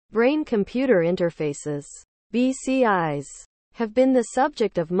Brain-computer interfaces, BCIs, have been the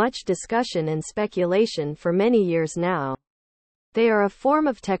subject of much discussion and speculation for many years now. They are a form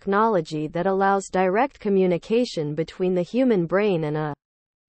of technology that allows direct communication between the human brain and a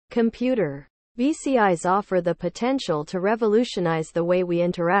computer. BCIs offer the potential to revolutionize the way we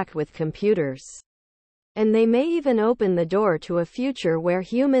interact with computers. And they may even open the door to a future where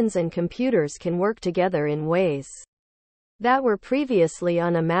humans and computers can work together in ways that were previously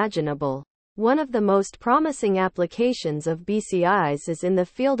unimaginable. One of the most promising applications of BCIs is in the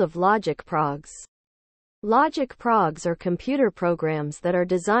field of LogicProgs. LogicProgs are computer programs that are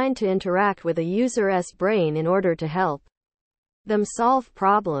designed to interact with a user's brain in order to help them solve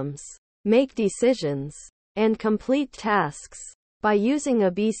problems, make decisions, and complete tasks. By using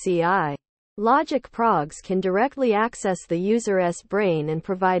a BCI, LogicProgs can directly access the user's brain and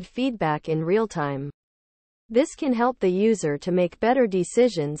provide feedback in real time. This can help the user to make better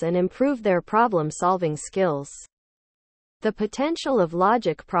decisions and improve their problem-solving skills. The potential of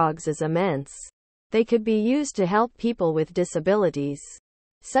LogicProgs is immense. They could be used to help people with disabilities,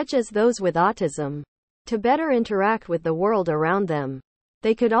 such as those with autism, to better interact with the world around them.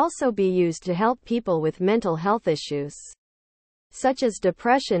 They could also be used to help people with mental health issues, such as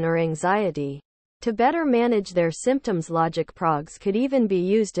depression or anxiety, to better manage their symptoms. LogicProgs could even be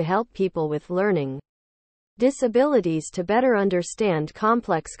used to help people with learning disabilities to better understand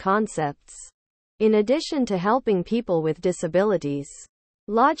complex concepts. In addition to helping people with disabilities,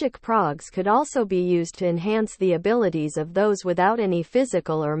 LogicProgs could also be used to enhance the abilities of those without any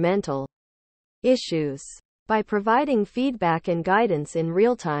physical or mental issues. By providing feedback and guidance in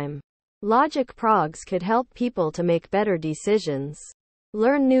real time, LogicProgs could help people to make better decisions,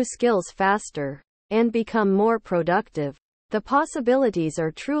 learn new skills faster, and become more productive. The possibilities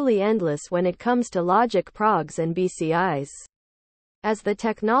are truly endless when it comes to LogicProgs and BCIs. As the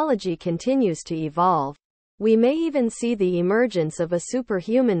technology continues to evolve, we may even see the emergence of a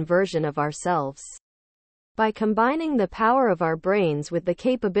superhuman version of ourselves. By combining the power of our brains with the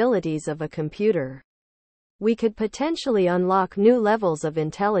capabilities of a computer, we could potentially unlock new levels of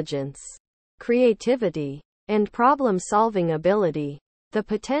intelligence, creativity, and problem-solving ability. The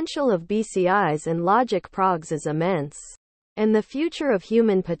potential of BCIs and LogicProgs is immense, and the future of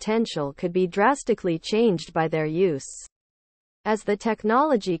human potential could be drastically changed by their use. As the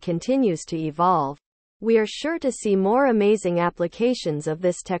technology continues to evolve, we are sure to see more amazing applications of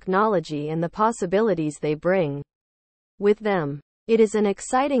this technology and the possibilities they bring with them. It is an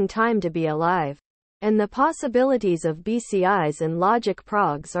exciting time to be alive, and the possibilities of BCIs and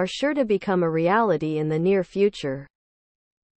LogicProgs are sure to become a reality in the near future.